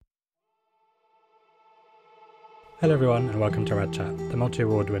Hello everyone and welcome to Red Chat, the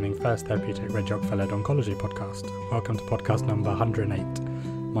multi-award winning first therapeutic Red Fellow oncology podcast. Welcome to podcast number 108.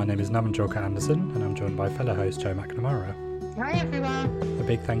 My name is Namanjorka Anderson and I'm joined by fellow host Joe McNamara. Hi everyone. A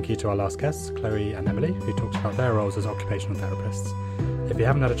big thank you to our last guests, Chloe and Emily, who talked about their roles as occupational therapists. If you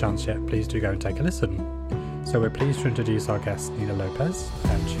haven't had a chance yet, please do go and take a listen. So we're pleased to introduce our guest Nina Lopes,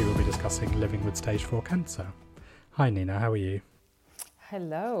 and she will be discussing living with stage 4 cancer. Hi Nina, how are you?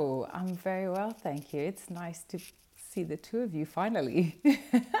 Hello, I'm very well, thank you. It's nice to see the two of you finally.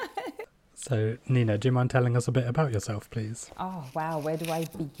 So Nina, do you mind telling us a bit about yourself, please? Oh wow, where do I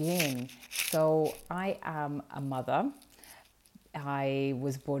begin? So I am a mother. I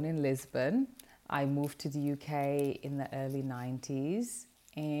was born in Lisbon. I moved to the UK in the early 90s,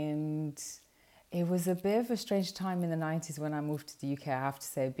 and it was a bit of a strange time in the 90s when I moved to the UK, I have to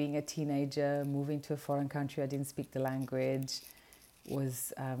say. Being a teenager, moving to a foreign country, I didn't speak the language,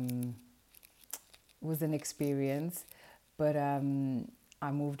 was an experience. But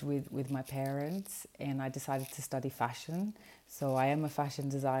I moved with my parents and I decided to study fashion. So I am a fashion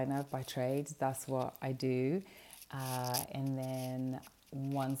designer by trade. That's what I do. And then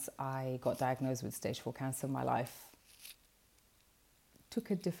once I got diagnosed with stage 4 cancer, my life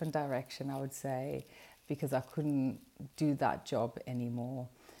took a different direction, I would say, because I couldn't do that job anymore.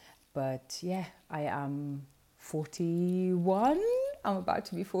 But yeah, I am 41. I'm about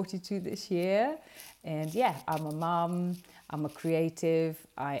to be 42 this year. And yeah, I'm a mum, I'm a creative,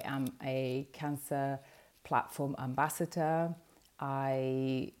 I am a cancer platform ambassador.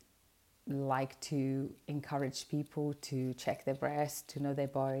 I like to encourage people to check their breasts, to know their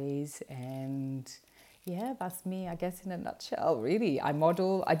bodies. And yeah, that's me, I guess, in a nutshell, really. I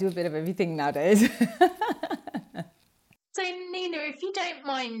model, I do a bit of everything nowadays. So Nina, if you don't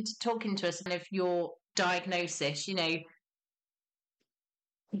mind talking to us of your diagnosis,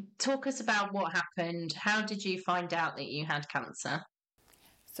 talk us about what happened. How did you find out that you had cancer?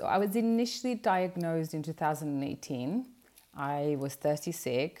 So I was initially diagnosed in 2018. I was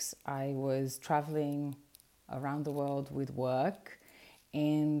 36. I was traveling around the world with work,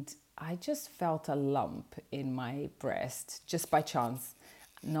 and I just felt a lump in my breast just by chance.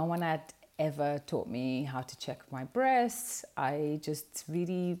 No one had ever taught me how to check my breasts.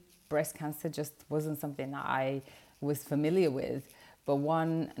 Breast cancer just wasn't something that I was familiar with. But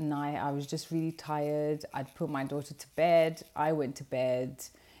one night I was just really tired. I'd put my daughter to bed. I went to bed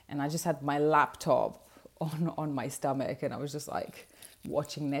and I just had my laptop on my stomach, and I was just like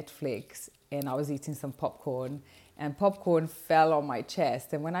watching Netflix, and I was eating some popcorn, and popcorn fell on my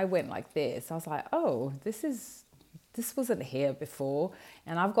chest. And when I went like this, I was like, oh, this wasn't here before.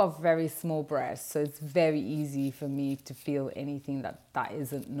 And I've got very small breasts, so it's very easy for me to feel anything that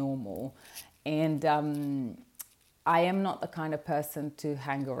isn't normal. And I am not the kind of person to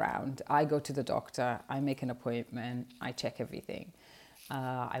hang around. I go to the doctor, I make an appointment, I check everything.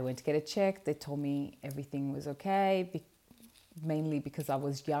 I went to get it checked. They told me everything was okay, mainly because I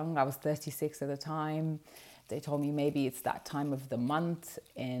was young. I was 36 at the time. They told me maybe it's that time of the month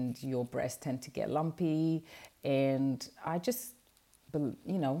and your breasts tend to get lumpy. And I just,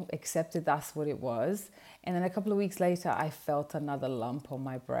 accepted that's what it was. And then a couple of weeks later, I felt another lump on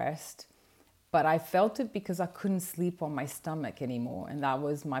my breast. But I felt it because I couldn't sleep on my stomach anymore. And that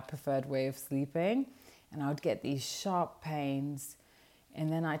was my preferred way of sleeping. And I would get these sharp pains. And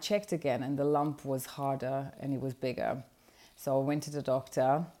then I checked again, and the lump was harder and it was bigger. So I went to the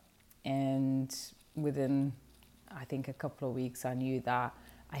doctor, and within, I think, a couple of weeks, I knew that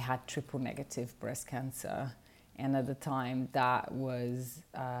I had triple negative breast cancer. And at the time, that was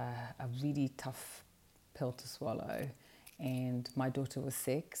a really tough pill to swallow. And my daughter was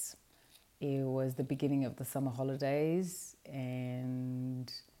 6. It was the beginning of the summer holidays,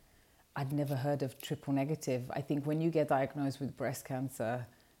 and I'd never heard of triple negative. I think when you get diagnosed with breast cancer,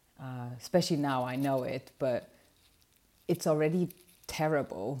 especially now I know it, but it's already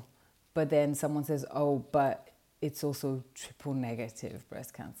terrible. But then someone says, oh, but it's also triple negative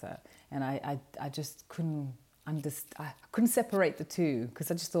breast cancer. And I just couldn't understand. I couldn't separate the two,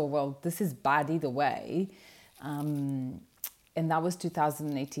 because I just thought, well, this is bad either way. And that was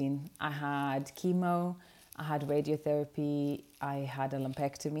 2018. I had chemo, I had radiotherapy, I had a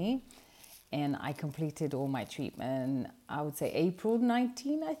lumpectomy, and I completed all my treatment, I would say April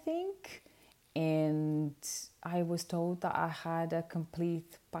 19, I think. And I was told that I had a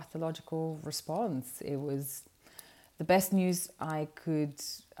complete pathological response. It was the best news I could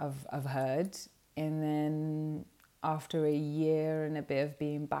have heard. And then after a year and a bit of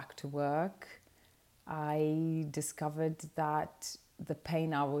being back to work, I discovered that the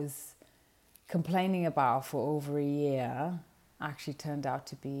pain I was complaining about for over a year actually turned out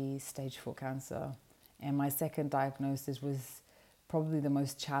to be stage 4 cancer. And my second diagnosis was probably the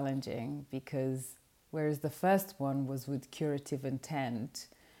most challenging, because whereas the first one was with curative intent,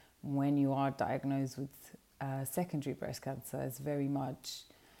 when you are diagnosed with secondary breast cancer, it's very much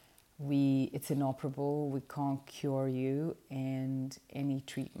it's inoperable, we can't cure you, and any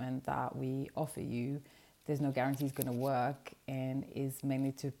treatment that we offer you, there's no guarantee it's going to work, and is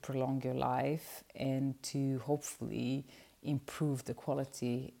mainly to prolong your life and to hopefully improve the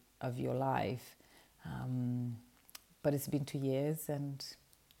quality of your life. But it's been 2 years and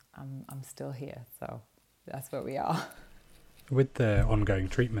I'm still here, so that's where we are. With the ongoing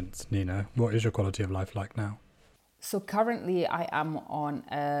treatments, Nina, what is your quality of life like now? So currently I am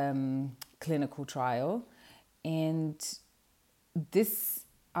on clinical trial, and this,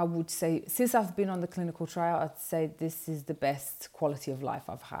 I would say, since I've been on the clinical trial, I'd say this is the best quality of life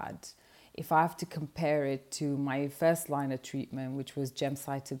I've had. If I have to compare it to my first line of treatment, which was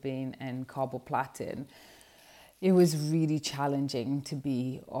gemcitabine and carboplatin, it was really challenging to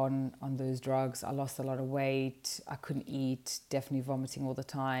be on those drugs. I lost a lot of weight. I couldn't eat, definitely vomiting all the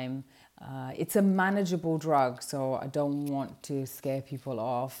time. It's a manageable drug, so I don't want to scare people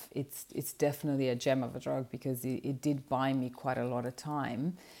off. It's definitely a gem of a drug, because it did buy me quite a lot of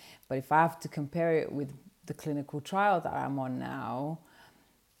time. But if I have to compare it with the clinical trial that I'm on now,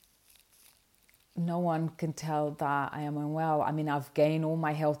 no one can tell that I am unwell. I mean, I've gained all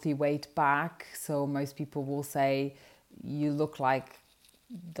my healthy weight back. So most people will say, you look like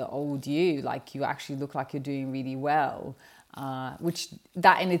the old you, like you actually look like you're doing really well, which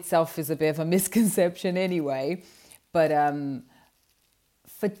that in itself is a bit of a misconception anyway. But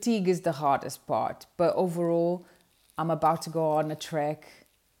fatigue is the hardest part. But overall, I'm about to go on a trek.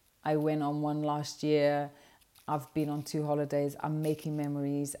 I went on one last year. I've been on 2 holidays. I'm making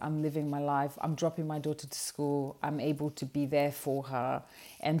memories. I'm living my life. I'm dropping my daughter to school. I'm able to be there for her.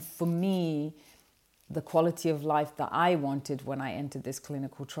 And for me, the quality of life that I wanted when I entered this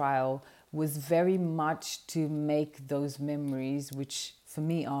clinical trial was very much to make those memories, which for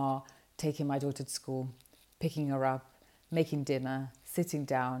me are taking my daughter to school, picking her up, making dinner, sitting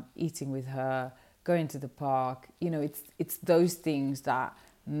down, eating with her, going to the park. You know, it's those things that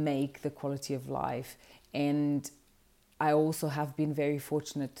make the quality of life. And I also have been very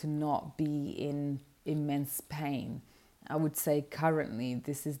fortunate to not be in immense pain. I would say currently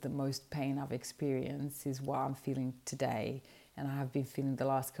this is the most pain I've experienced, is what I'm feeling today, and I have been feeling the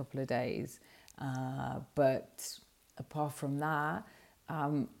last couple of days. But apart from that,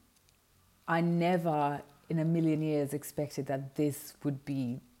 I never in a million years expected that this would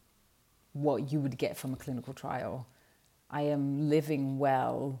be what you would get from a clinical trial. I am living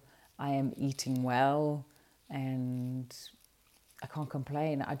well, I am eating well, and I can't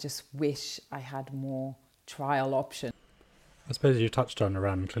complain. I just wish I had more trial options. I suppose you touched on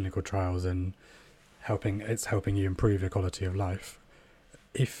around clinical trials and it's helping you improve your quality of life.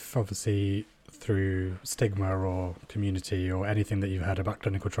 If obviously through stigma or community or anything that you've heard about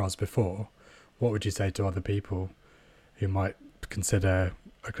clinical trials before, what would you say to other people who might consider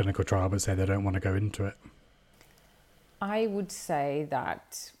a clinical trial but say they don't want to go into it? I would say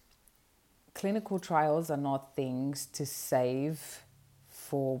that clinical trials are not things to save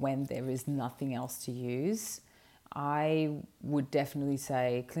for when there is nothing else to use. I would definitely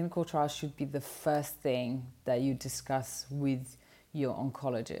say clinical trials should be the first thing that you discuss with your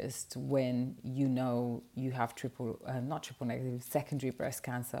oncologist when you know you have not triple negative, secondary breast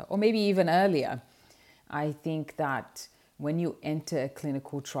cancer, or maybe even earlier. I think that when you enter a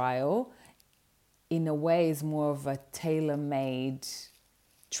clinical trial, in a way is more of a tailor-made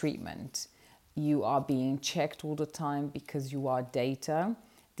treatment. You are being checked all the time because you are data.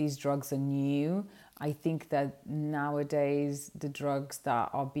 These drugs are new. I think that nowadays the drugs that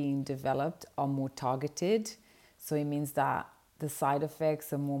are being developed are more targeted. So it means that the side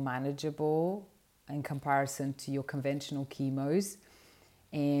effects are more manageable in comparison to your conventional chemos.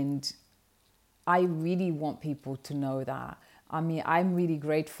 And I really want people to know that. I mean, I'm really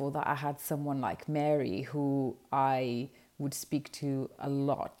grateful that I had someone like Mary who I would speak to a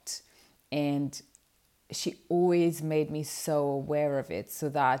lot. And she always made me so aware of it, so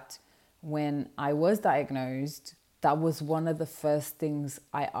that when I was diagnosed, that was one of the first things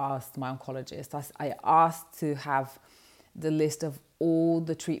I asked my oncologist. I asked to have the list of all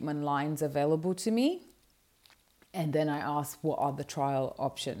the treatment lines available to me. And then I asked, what are the trial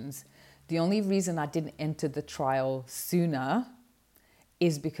options? The only reason I didn't enter the trial sooner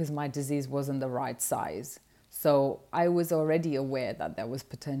is because my disease wasn't the right size. So I was already aware that there was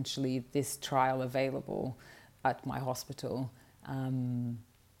potentially this trial available at my hospital.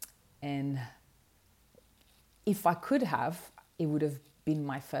 And if I could have, it would have been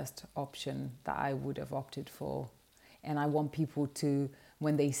my first option that I would have opted for. And I want people to,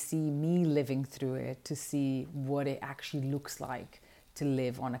 when they see me living through it, to see what it actually looks like to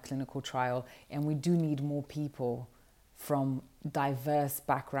live on a clinical trial. And we do need more people from diverse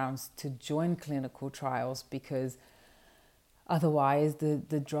backgrounds to join clinical trials, because otherwise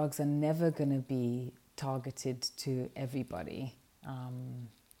the drugs are never going to be targeted to everybody.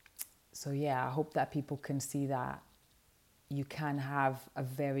 So yeah, I hope that people can see that you can have a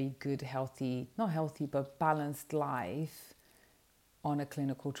very good, healthy, not healthy, but balanced life on a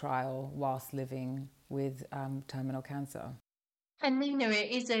clinical trial whilst living with terminal cancer. And Nina,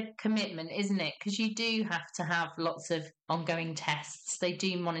 it is a commitment, isn't it? Because you do have to have lots of ongoing tests. They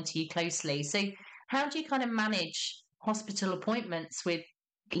do monitor you closely. So how do you kind of manage hospital appointments with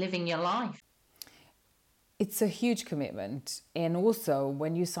living your life? It's a huge commitment. And also,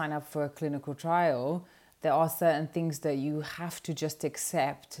 when you sign up for a clinical trial, there are certain things that you have to just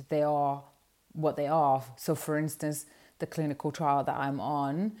accept. They are what they are. So for instance, the clinical trial that I'm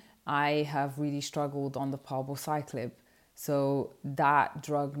on, I have really struggled on the palbociclib. So that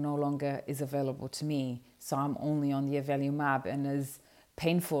drug no longer is available to me. So I'm only on the avelumab, and as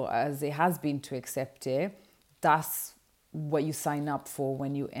painful as it has been to accept it, that's what you sign up for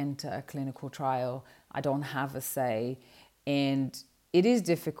when you enter a clinical trial. I don't have a say. And it is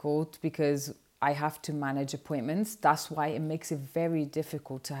difficult because I have to manage appointments. That's why it makes it very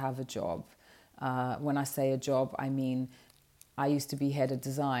difficult to have a job. When I say a job, I mean, I used to be head of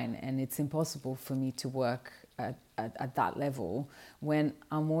design, and it's impossible for me to work at that level when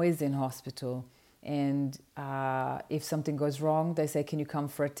I'm always in hospital. And if something goes wrong, they say, can you come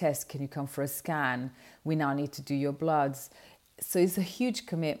for a test? Can you come for a scan? We now need to do your bloods. So it's a huge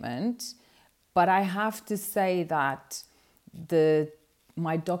commitment. But I have to say that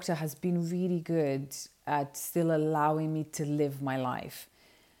my doctor has been really good at still allowing me to live my life.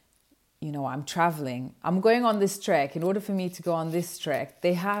 You know, I'm traveling. I'm going on this trek. In order for me to go on this trek,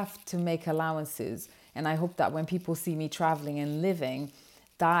 they have to make allowances. And I hope that when people see me traveling and living,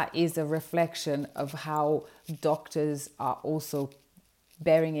 that is a reflection of how doctors are also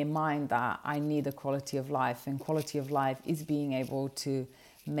bearing in mind that I need a quality of life. And quality of life is being able to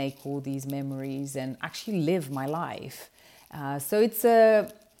make all these memories and actually live my life. So it's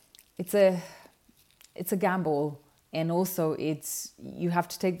a gamble. And also you have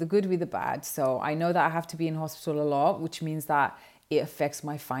to take the good with the bad. So I know that I have to be in hospital a lot, which means that it affects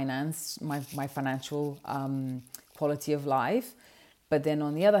my financial quality of life. But then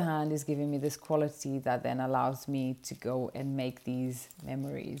on the other hand, it's giving me this quality that then allows me to go and make these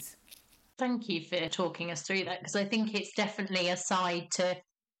memories. Thank you for talking us through that, because I think it's definitely a side to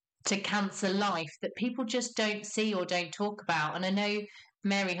cancer life that people just don't see or don't talk about. And I know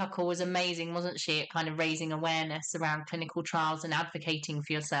Mary Huckle was amazing, wasn't she, at kind of raising awareness around clinical trials and advocating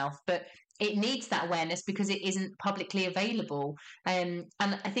for yourself. But it needs that awareness because it isn't publicly available. And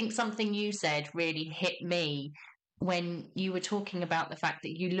I think something you said really hit me when you were talking about the fact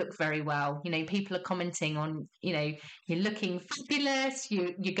that you look very well. You know, people are commenting on, you know, you're looking fabulous,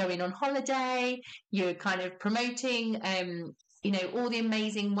 you're going on holiday, you're kind of promoting you know, all the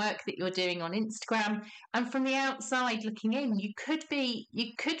amazing work that you're doing on Instagram. And from the outside looking in, you could be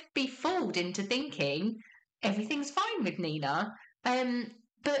fooled into thinking everything's fine with Nina.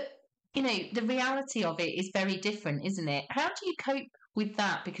 But you know, the reality of it is very different, isn't it? How do you cope with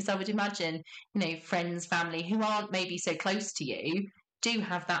that? Because I would imagine, you know, friends, family who aren't maybe so close to you do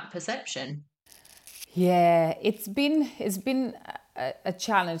have that perception. Yeah, it's been a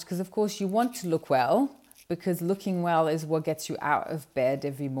challenge because of course you want to look well, because looking well is what gets you out of bed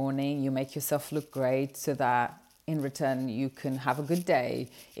every morning. You make yourself look great so that in return you can have a good day,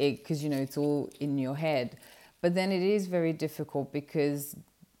 because you know it's all in your head. But then it is very difficult because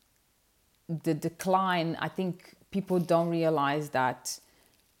the decline, I think people don't realize that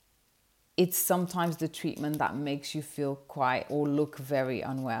it's sometimes the treatment that makes you feel quite or look very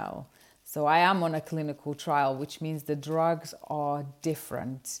unwell. So I am on a clinical trial, which means the drugs are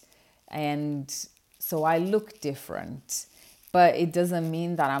different. And so I look different, but it doesn't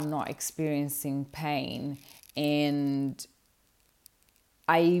mean that I'm not experiencing pain. And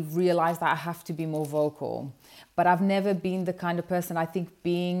I realize that I have to be more vocal. But I've never been the kind of person, I think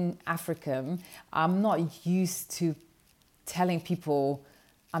being African, I'm not used to telling people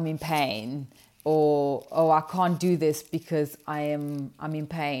I'm in pain, or oh, I can't do this because I'm in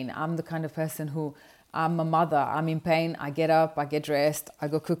pain. I'm the kind of person who, I'm a mother, I'm in pain, I get up, I get dressed, I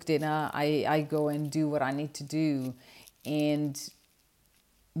go cook dinner, I go and do what I need to do. And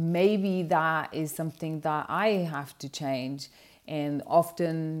maybe that is something that I have to change, and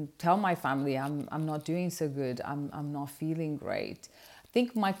often tell my family I'm not doing so good, I'm not feeling great.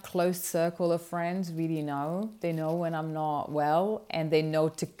 think my close circle of friends really know. They know when I'm not well, and they know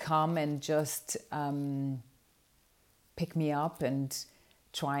to come and just pick me up and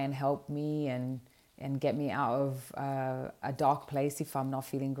try and help me and get me out of a dark place if I'm not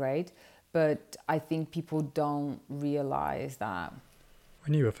feeling great. But I think people don't realize that.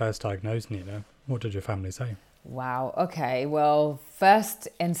 When you were first diagnosed, Nina, what did your family say? Wow. Okay. Well, first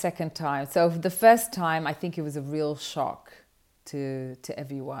and second time. So the first time, I think it was a real shock to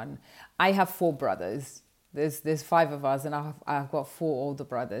everyone. I have 4 brothers. There's 5 of us, and I've got 4 older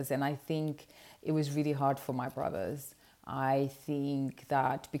brothers, and I think it was really hard for my brothers. I think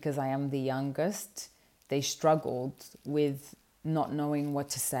that because I am the youngest, they struggled with not knowing what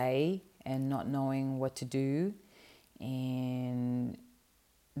to say and not knowing what to do, and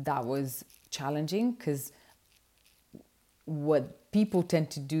that was challenging because what people tend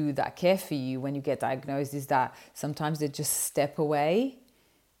to do that care for you when you get diagnosed is that sometimes they just step away,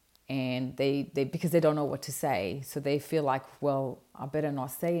 and they because they don't know what to say, so they feel like, well, I better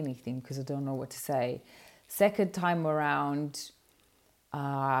not say anything because I don't know what to say. Second time around,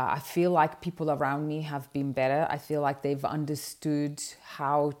 I feel like people around me have been better. I feel like they've understood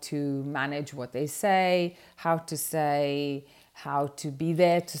how to manage what they say, how to be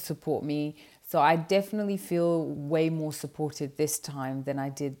there to support me. So I definitely feel way more supported this time than I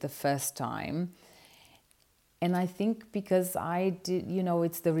did the first time. And I think because I did,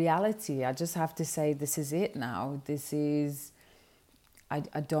 it's the reality. I just have to say, this is it now.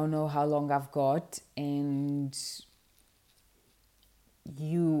 I don't know how long I've got, and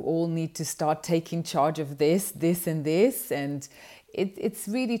you all need to start taking charge of this, and this. And it's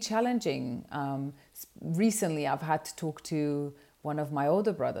really challenging. Recently, I've had to talk to one of my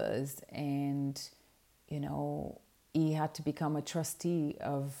older brothers, and, he had to become a trustee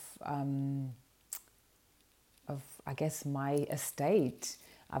of I guess, my estate.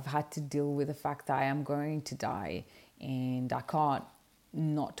 I've had to deal with the fact that I am going to die, and I can't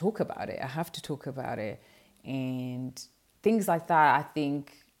not talk about it. I have to talk about it. And things like that, I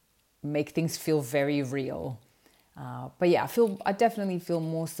think, make things feel very real. But yeah, I definitely feel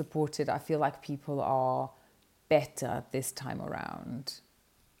more supported. I feel like people are better this time around.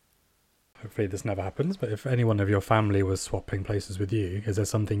 Hopefully this never happens, but if anyone of your family was swapping places with you, is there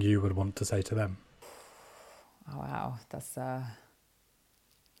something you would want to say to them? Oh, wow,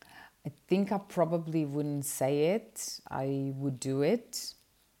 I think I probably wouldn't say it. I would do it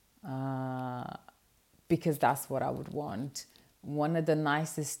because that's what I would want. One of the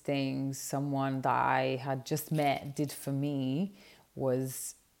nicest things someone that I had just met did for me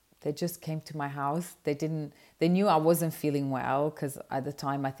was they just came to my house. They knew I wasn't feeling well because at the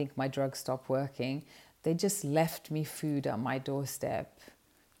time I think my drugs stopped working. They just left me food at my doorstep.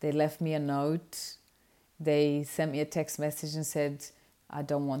 They left me a note. They sent me a text message and said, I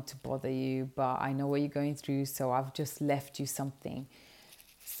don't want to bother you, but I know what you're going through, so I've just left you something.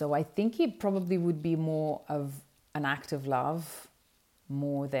 So I think it probably would be more of an act of love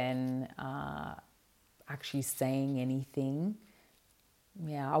more than actually saying anything.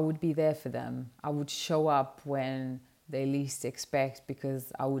 Yeah, I would be there for them. I would show up when they least expect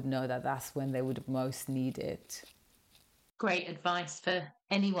because I would know that that's when they would most need it. Great advice for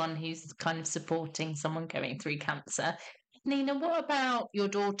anyone who's kind of supporting someone going through cancer. Nina, what about your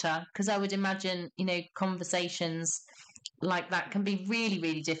daughter? Because I would imagine, conversations like that can be really,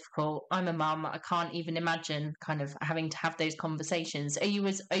 really difficult. I'm a mum. I can't even imagine kind of having to have those conversations. Are you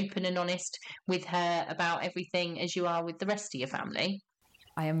as open and honest with her about everything as you are with the rest of your family?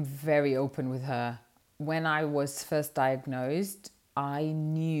 I am very open with her. When I was first diagnosed, I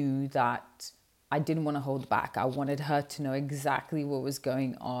knew that I didn't want to hold back. I wanted her to know exactly what was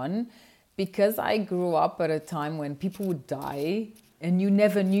going on because I grew up at a time when people would die and you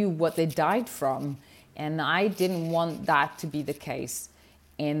never knew what they died from. And I didn't want that to be the case.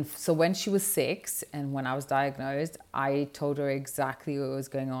 And so when she was 6 and when I was diagnosed, I told her exactly what was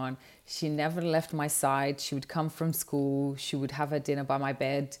going on. She never left my side. She would come from school. She would have her dinner by my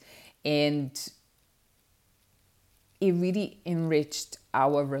bed. And it really enriched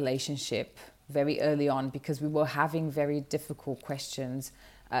our relationship very early on because we were having very difficult questions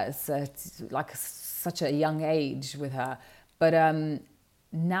at such a young age with her. But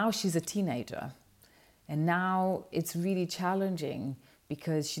now she's a teenager. And now it's really challenging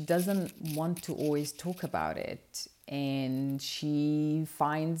because she doesn't want to always talk about it. And she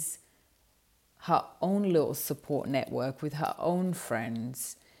finds her own little support network with her own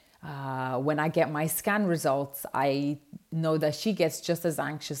friends. When I get my scan results, I know that she gets just as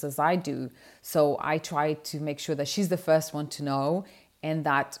anxious as I do. So I try to make sure that she's the first one to know and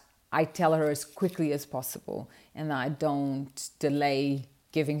that I tell her as quickly as possible and that I don't delay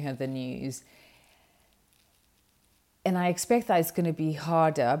giving her the news. And I expect that it's going to be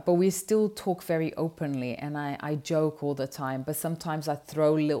harder, but we still talk very openly, and I joke all the time. But sometimes I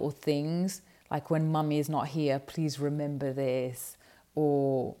throw little things, like when mummy is not here, please remember this,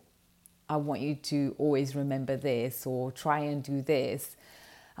 or I want you to always remember this, or try and do this,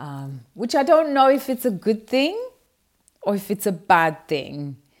 which I don't know if it's a good thing or if it's a bad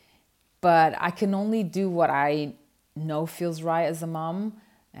thing. But I can only do what I know feels right as a mum.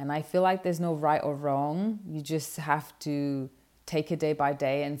 And I feel like there's no right or wrong. You just have to take it day by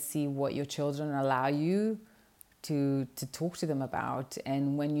day and see what your children allow you to talk to them about.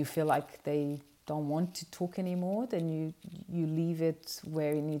 And when you feel like they don't want to talk anymore, then you leave it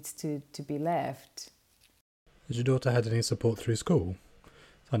where it needs to be left. Has your daughter had any support through school?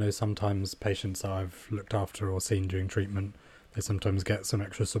 I know sometimes patients that I've looked after or seen during treatment, they sometimes get some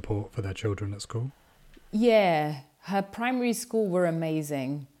extra support for their children at school. Yeah, her primary school were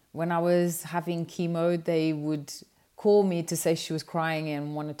amazing. When I was having chemo, they would call me to say she was crying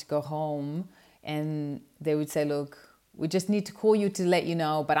and wanted to go home. And they would say, look, we just need to call you to let you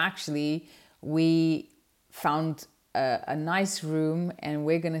know. But actually, we found a nice room and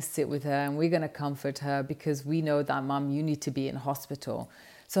we're going to sit with her and we're going to comfort her because we know that, Mum, you need to be in hospital.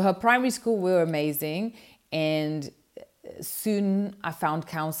 So her primary school were amazing. And soon I found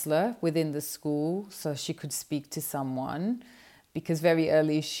counselor within the school so she could speak to someone, because very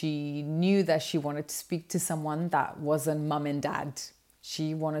early she knew that she wanted to speak to someone that wasn't mum and dad.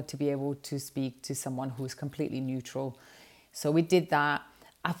 She wanted to be able to speak to someone who was completely neutral. So we did that.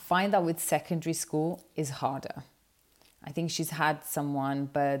 I find that with secondary school is harder. I think she's had someone,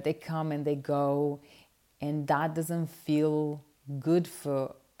 but they come and they go, and that doesn't feel good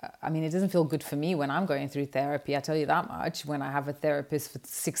for it doesn't feel good for me when I'm going through therapy, I tell you that much, when I have a therapist for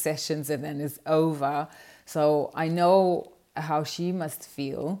 6 sessions and then it's over. So I know how she must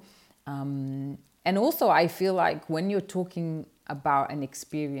feel. And also I feel like when you're talking about an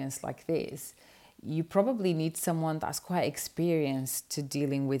experience like this, you probably need someone that's quite experienced to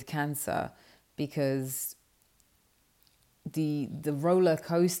dealing with cancer, because the roller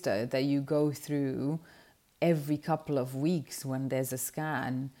coaster that you go through every couple of weeks when there's a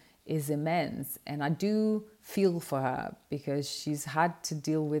scan is immense. And I do feel for her because she's had to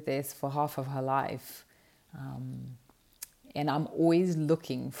deal with this for half of her life. And I'm always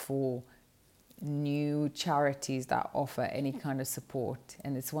looking for new charities that offer any kind of support.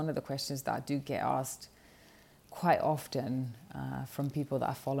 And it's one of the questions that I do get asked quite often from people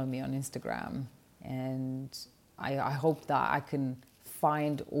that follow me on Instagram. And I hope that I can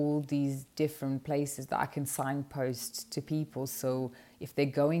find all these different places that I can signpost to people, so if they're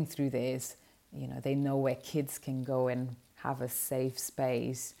going through this, they know where kids can go and have a safe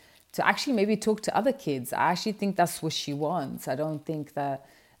space to actually maybe talk to other kids. I actually think that's what she wants. I don't think that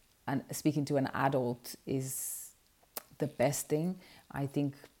speaking to an adult is the best thing. I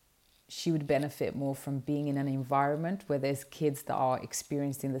think she would benefit more from being in an environment where there's kids that are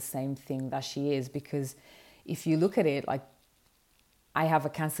experiencing the same thing that she is, because if you look at it, like, I have a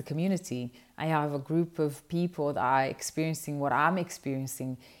cancer community. I have a group of people that are experiencing what I'm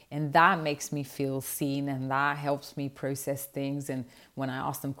experiencing, and that makes me feel seen, and that helps me process things. And when I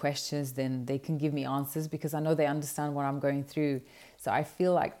ask them questions, then they can give me answers because I know they understand what I'm going through. So I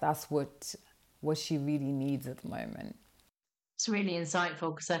feel like that's what she really needs at the moment. It's really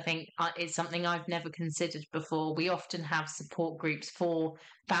insightful, because I think it's something I've never considered before. We often have support groups for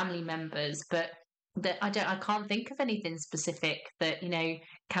family members, but that I can't think of anything specific that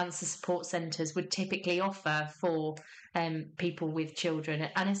cancer support centres would typically offer for people with children,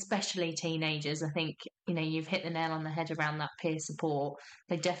 and especially teenagers. I think you've hit the nail on the head around that peer support.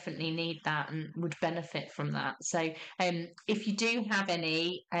 They definitely need that and would benefit from that. So if you do have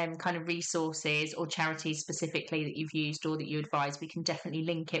any kind of resources or charities specifically that you've used or that you advise, we can definitely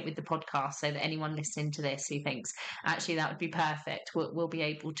link it with the podcast so that anyone listening to this who thinks actually that would be perfect, we'll be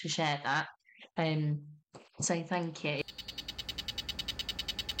able to share that. So thank you.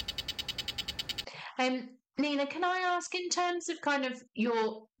 Nina, can I ask, in terms of kind of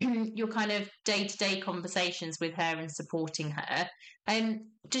your kind of day-to-day conversations with her and supporting her,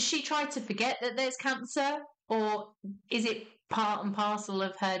 does she try to forget that there's cancer, or is it part and parcel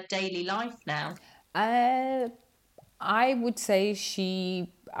of her daily life now? I would say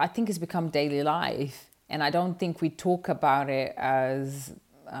I think it's become daily life, and I don't think we talk about it as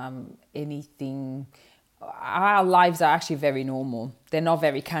anything. Our lives are actually very normal. They're not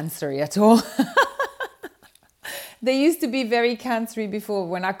very cancery at all. They used to be very cancery before,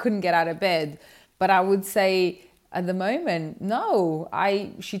 when I couldn't get out of bed. But I would say at the moment, no.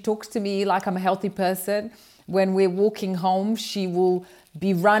 She talks to me like I'm a healthy person. When we're walking home, she will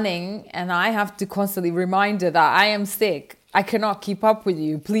be running and I have to constantly remind her that I am sick. I cannot keep up with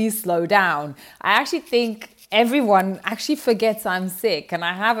you. Please slow down. I actually think everyone actually forgets I'm sick and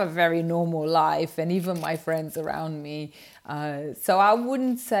I have a very normal life, and even my friends around me. So I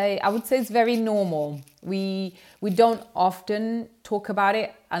would say it's very normal. We don't often talk about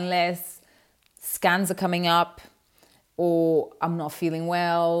it unless scans are coming up or I'm not feeling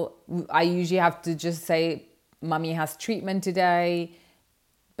well. I usually have to just say, Mummy has treatment today.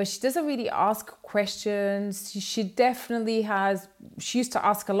 But she doesn't really ask questions. She used to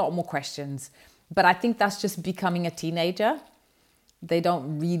ask a lot more questions. But I think that's just becoming a teenager. They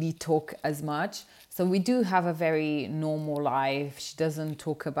don't really talk as much. So we do have a very normal life. She doesn't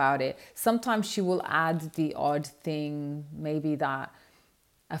talk about it. Sometimes she will add the odd thing, maybe that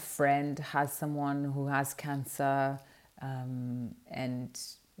a friend has someone who has cancer, and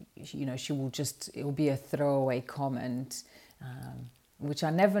it will be a throwaway comment, which I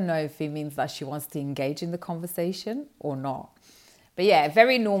never know if it means that she wants to engage in the conversation or not. But yeah,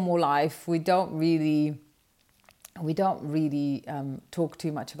 very normal life. We don't really talk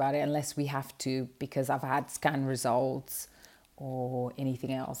too much about it unless we have to, because I've had scan results or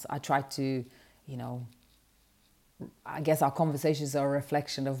anything else. I try to, I guess our conversations are a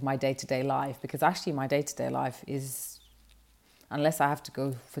reflection of my day-to-day life, because actually my day-to-day life is, unless I have to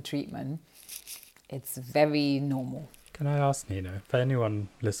go for treatment, it's very normal. Can I ask, Nina, for anyone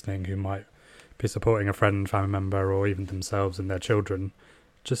listening who might be supporting a friend, family member, or even themselves and their children,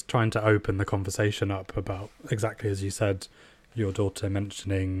 just trying to open the conversation up about, exactly as you said, your daughter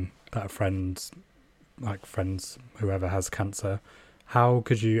mentioning that friends, whoever has cancer, how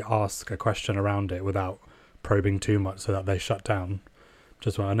could you ask a question around it without probing too much so that they shut down?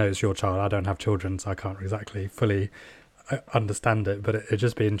 I know it's your child, I don't have children, so I can't exactly fully understand it, but it'd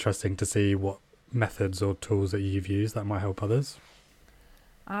just be interesting to see what methods or tools that you've used that might help others.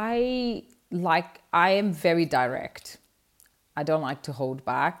 I am very direct. I don't like to hold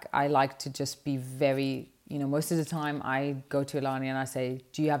back. I like to just be very, most of the time I go to Ilani and I say,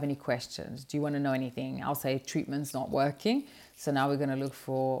 do you have any questions? Do you want to know anything? I'll say treatment's not working, so now we're going to look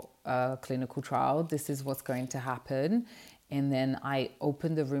for a clinical trial. This is what's going to happen. And then I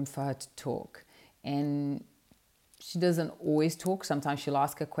open the room for her to talk. And she doesn't always talk. Sometimes she'll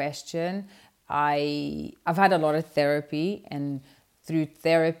ask a question. I've had a lot of therapy, and through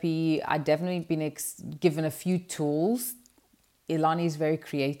therapy, I've definitely been given a few tools. Ilani is very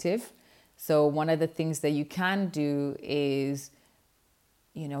creative. So one of the things that you can do is,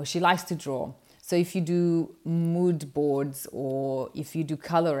 she likes to draw. So if you do mood boards or if you do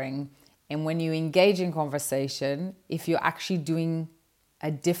coloring, and when you engage in conversation, if you're actually doing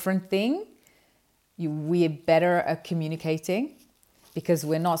a different thing, we're better at communicating, because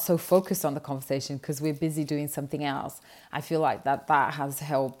we're not so focused on the conversation because we're busy doing something else. I feel like that has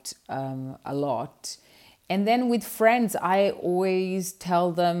helped a lot. And then with friends, I always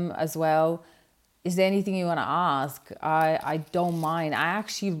tell them as well, is there anything you want to ask? I don't mind. I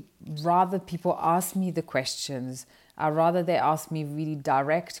actually rather people ask me the questions. I'd rather they ask me really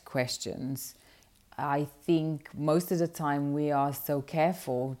direct questions. I think most of the time we are so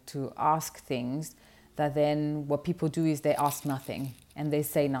careful to ask things that then what people do is they ask nothing and they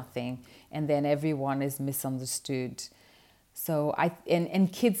say nothing, and then everyone is misunderstood. So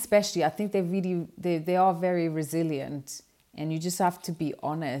and kids especially, I think they are very resilient, and you just have to be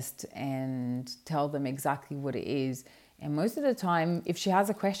honest and tell them exactly what it is. And most of the time, if she has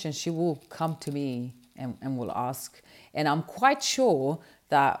a question, she will come to me and will ask. And I'm quite sure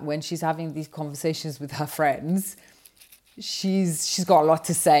that when she's having these conversations with her friends, she's got a lot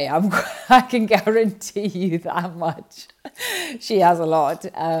to say. I can guarantee you that much. She has a lot.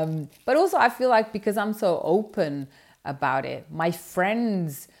 But also I feel like because I'm so open about it, my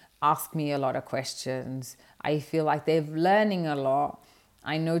friends ask me a lot of questions. I feel like they're learning a lot.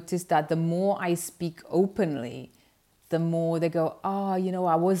 I noticed that the more I speak openly, the more they go, I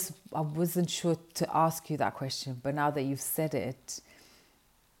wasn't sure to ask you that question, but now that you've said it,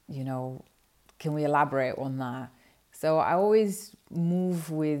 can we elaborate on that? So I always move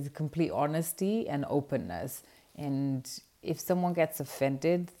with complete honesty and openness. And if someone gets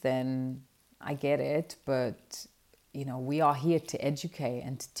offended, then I get it. But, we are here to educate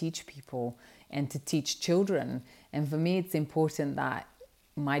and to teach people and to teach children. And for me, it's important that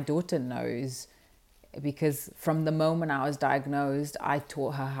my daughter knows, because from the moment I was diagnosed, I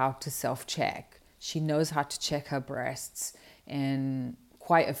taught her how to self-check. She knows how to check her breasts. And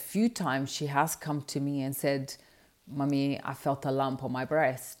quite a few times she has come to me and said, Mummy, I felt a lump on my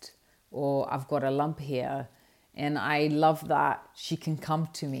breast, or I've got a lump here. And I love that she can come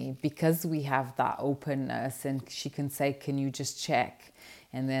to me because we have that openness, and she can say, can you just check?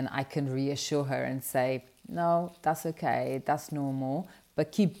 And then I can reassure her and say, no, that's okay, that's normal,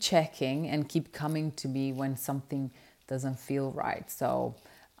 but keep checking and keep coming to me when something doesn't feel right. So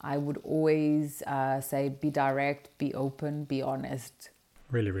I would always say, be direct, be open, be honest.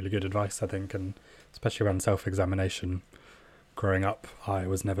 Really, really good advice, I think, and especially around self-examination. Growing up, I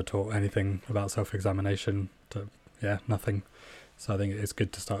was never taught anything about self-examination. Nothing. So I think it's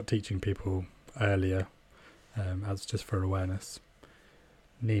good to start teaching people earlier, as just for awareness.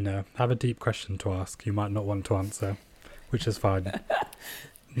 Nina, I have a deep question to ask. You might not want to answer, which is fine.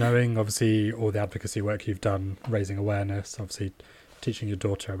 Knowing, obviously, all the advocacy work you've done, raising awareness, obviously teaching your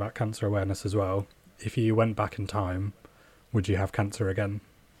daughter about cancer awareness as well, if you went back in time, would you have cancer again?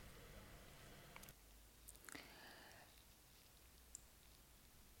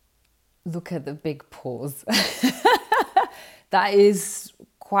 Look at the big pause. That is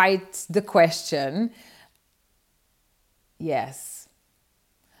quite the question. Yes.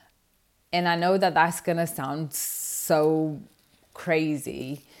 And I know that that's going to sound so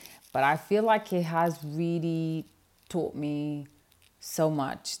crazy, but I feel like it has really taught me so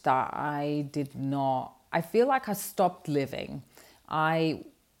much that I feel like I stopped living. I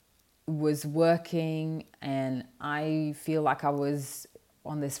was working and I feel like I was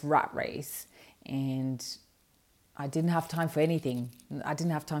on this rat race, and I didn't have time for anything. I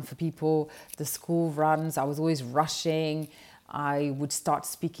didn't have time for people, the school runs. I was always rushing. I would start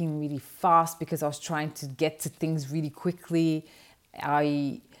speaking really fast because I was trying to get to things really quickly.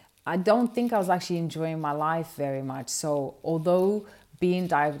 I don't think I was actually enjoying my life very much. So although being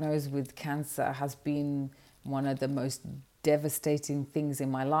diagnosed with cancer has been one of the most devastating things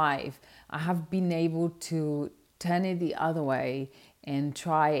in my life, I have been able to turn it the other way and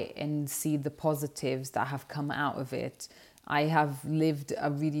try and see the positives that have come out of it. I have lived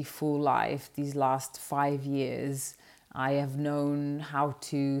a really full life these last 5 years. I have known how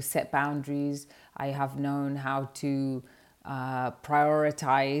to set boundaries. I have known how to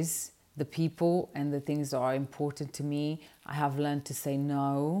prioritize the people and the things that are important to me. I have learned to say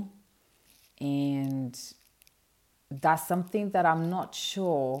no. And that's something that I'm not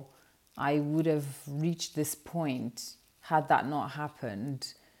sure I would have reached this point had that not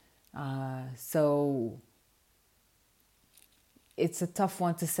happened. So it's a tough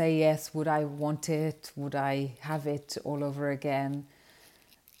one to say, yes, would I want it? Would I have it all over again?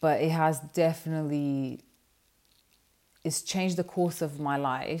 But it has definitely, it's changed the course of my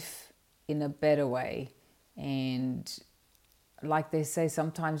life in a better way. And like they say,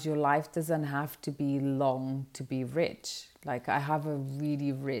 sometimes your life doesn't have to be long to be rich. Like I have a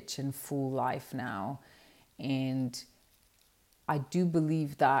really rich and full life now. And I do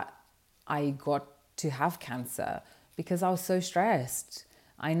believe that I got to have cancer because I was so stressed.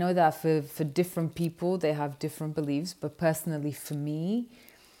 I know that for different people, they have different beliefs. But personally, for me,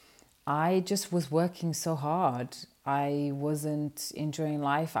 I just was working so hard. I wasn't enjoying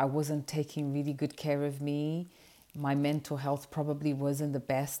life. I wasn't taking really good care of me. My mental health probably wasn't the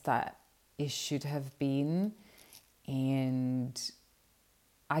best that it should have been. And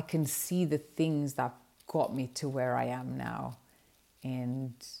I can see the things that got me to where I am now.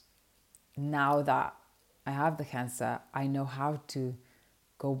 And now that I have the cancer, I know how to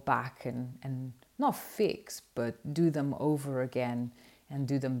go back and not fix, but do them over again and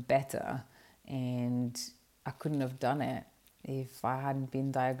do them better. And I couldn't have done it if I hadn't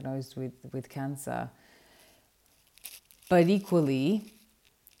been diagnosed with cancer. But equally,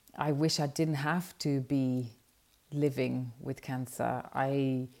 I wish I didn't have to be living with cancer.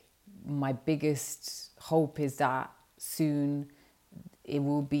 My biggest hope is that soon it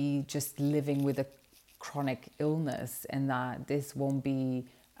will be just living with a chronic illness and that this won't be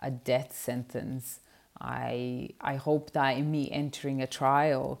a death sentence. I hope that in me entering a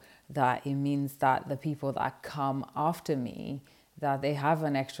trial, that it means that the people that come after me, that they have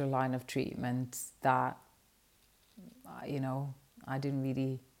an extra line of treatment that, I didn't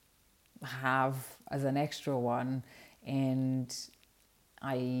really have as an extra one. And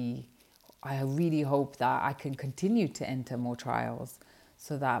I really hope that I can continue to enter more trials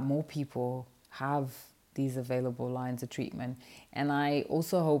so that more people have these available lines of treatment. And I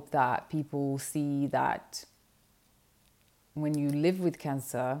also hope that people see that when you live with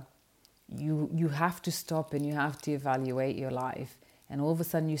cancer, you have to stop and you have to evaluate your life. And all of a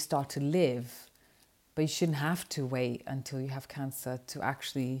sudden you start to live, but you shouldn't have to wait until you have cancer to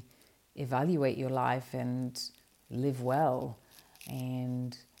actually evaluate your life and live well.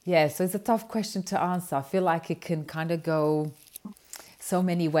 And yeah, so it's a tough question to answer. I feel like it can kind of go so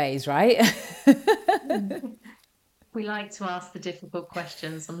many ways, right? We like to ask the difficult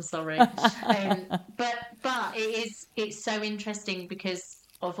questions. I'm sorry, but it's so interesting because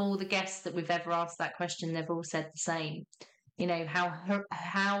of all the guests that we've ever asked that question, they've all said the same. You know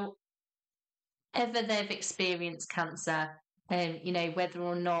how ever they've experienced cancer, you know, whether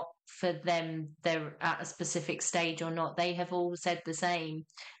or not for them they're at a specific stage or not, they have all said the same.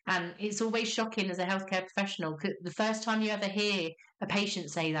 And it's always shocking as a healthcare professional, 'cause the first time you ever hear a patient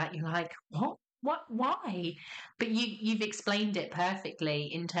say that, you're like, what, why? But you've explained it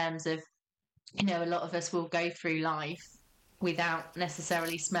perfectly in terms of, you know, a lot of us will go through life without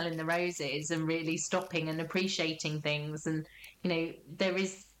necessarily smelling the roses and really stopping and appreciating things. And, you know, there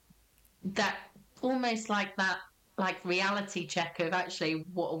is that almost like that, like reality check of actually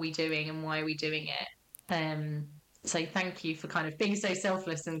what are we doing and why are we doing it. So thank you for kind of being so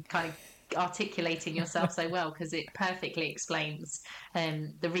selfless and kind of articulating yourself so well, because it perfectly explains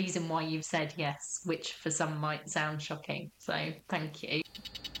the reason why you've said yes, which for some might sound shocking. So thank you.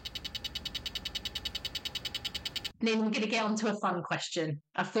 Then we're going to get on to a fun question.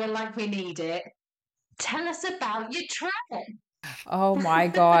 I feel like we need it. Tell us about your trek. Oh my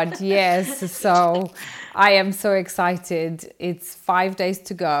God, yes. So I am so excited. It's 5 days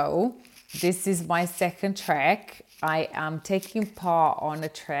to go. This is my second trek. I am taking part on a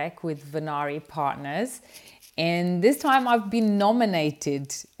trek with Venari Partners. And this time I've been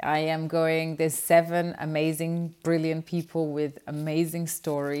nominated. I am going, there's 7 amazing, brilliant people with amazing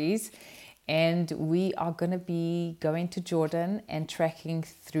stories. And we are going to be going to Jordan and trekking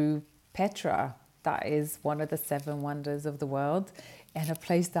through Petra. That is one of the 7 wonders of the world, and a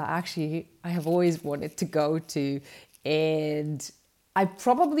place that actually I have always wanted to go to. And I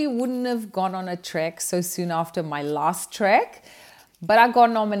probably wouldn't have gone on a trek so soon after my last trek, but I got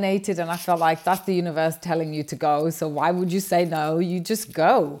nominated and I felt like that's the universe telling you to go. So why would you say no? You just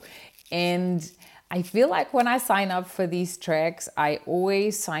go. And I feel like when I sign up for these treks, I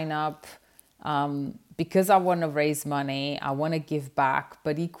always sign up because I want to raise money, I want to give back,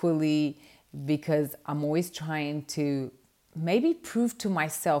 but equally because I'm always trying to maybe prove to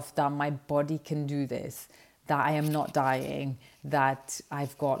myself that my body can do this, that I am not dying, that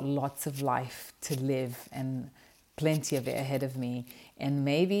I've got lots of life to live and plenty of it ahead of me. And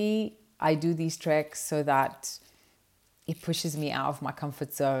maybe I do these treks so that it pushes me out of my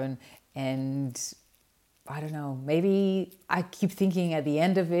comfort zone. And I don't know, maybe I keep thinking at the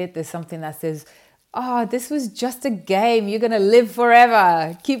end of it, there's something that says, oh, this was just a game. You're going to live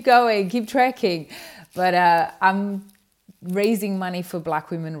forever. Keep going, keep trekking. But I'm raising money for Black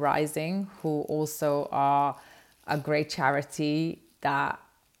Women Rising, who also are a great charity that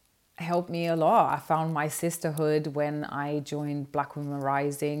helped me a lot. I found my sisterhood when I joined Black Women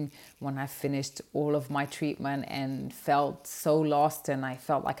Rising, when I finished all of my treatment and felt so lost, and I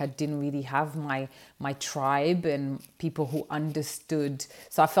felt like I didn't really have my tribe and people who understood.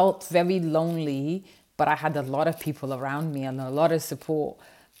 So I felt very lonely, but I had a lot of people around me and a lot of support,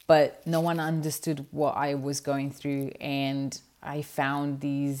 but no one understood what I was going through. And I found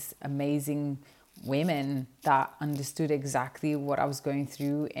these amazing women that understood exactly what I was going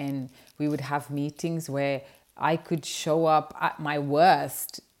through, and we would have meetings where I could show up at my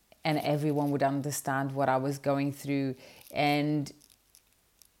worst and everyone would understand what I was going through. And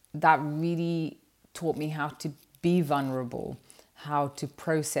that really taught me how to be vulnerable, how to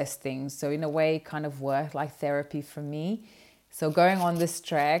process things. So in a way, kind of worked like therapy for me. So going on this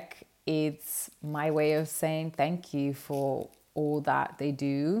trek, it's my way of saying thank you for all that they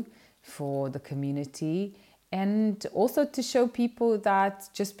do for the community, and also to show people that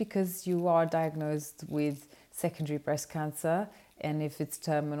just because you are diagnosed with secondary breast cancer, and if it's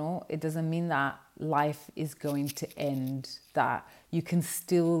terminal, it doesn't mean that life is going to end, that you can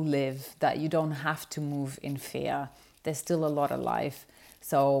still live, that you don't have to move in fear. There's still a lot of life.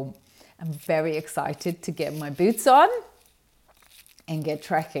 So I'm very excited to get my boots on and get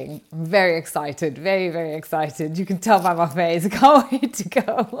trekking. I'm very excited, very, very excited. You can tell by my face. I can't wait to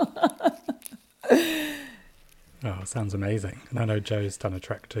go. Oh, sounds amazing. And I know Joe's done a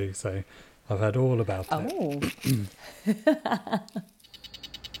trek too, so I've heard all about it.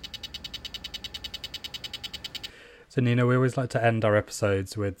 So Nina, we always like to end our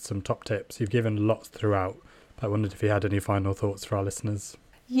episodes with some top tips. You've given lots throughout, but I wondered if you had any final thoughts for our listeners.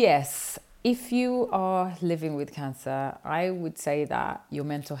 Yes. If you are living with cancer, I would say that your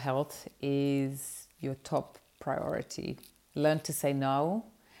mental health is your top priority. Learn to say no.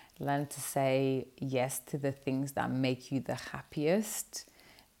 Learn to say yes to the things that make you the happiest.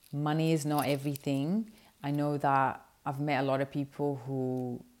 Money is not everything. I know that I've met a lot of people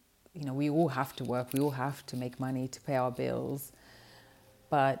who, you know, we all have to work. We all have to make money to pay our bills.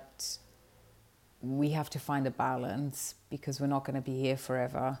 But we have to find a balance because we're not going to be here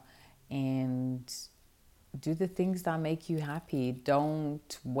forever, and do the things that make you happy.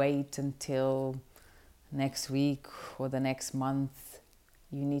 Don't wait until next week or the next month.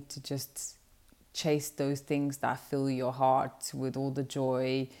 You need to just chase those things that fill your heart with all the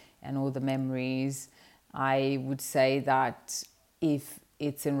joy and all the memories. I would say that if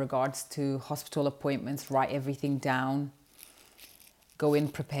it's in regards to hospital appointments, write everything down. Go in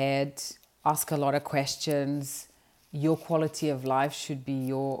prepared. Ask a lot of questions. Your quality of life should be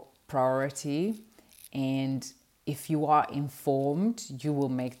your priority. And if you are informed, you will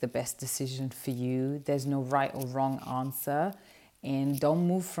make the best decision for you. There's no right or wrong answer. And don't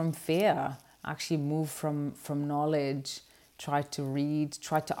move from fear. Actually move from knowledge. Try to read.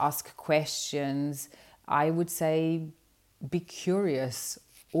 Try to ask questions. I would say be curious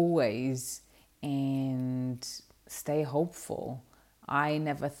always and stay hopeful. I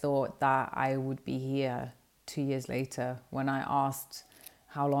never thought that I would be here 2 years later when I asked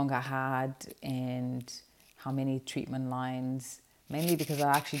how long I had and how many treatment lines, mainly because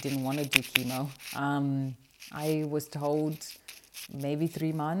I actually didn't want to do chemo. I was told maybe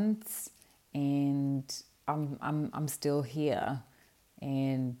 3 months, and I'm still here.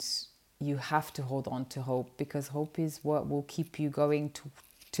 And you have to hold on to hope, because hope is what will keep you going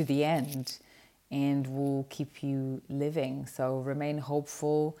to the end and will keep you living. So remain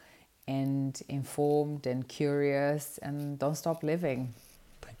hopeful and informed and curious, and don't stop living.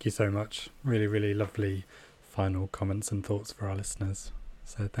 Thank you so much. Really, really lovely final comments and thoughts for our listeners.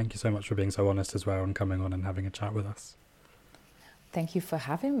 So thank you so much for being so honest as well and coming on and having a chat with us. Thank you for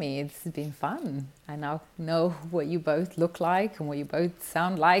having me. This has been fun. I now know what you both look like and what you both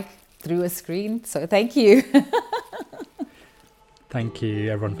sound like through a screen. So thank you. Thank you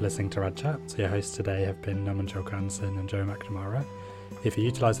everyone for listening to Rad Chat. So your hosts today have been Norman Johansen and Joe McNamara. If you're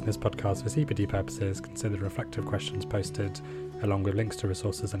utilising this podcast for CPD purposes, consider the reflective questions posted along with links to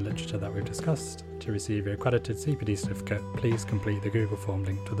resources and literature that we've discussed. To receive your accredited CPD certificate, please complete the Google form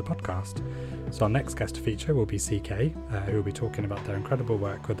linked to the podcast. So our next guest feature will be CK, who will be talking about their incredible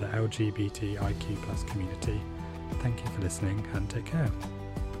work with the LGBTIQ+ community. Thank you for listening and take care.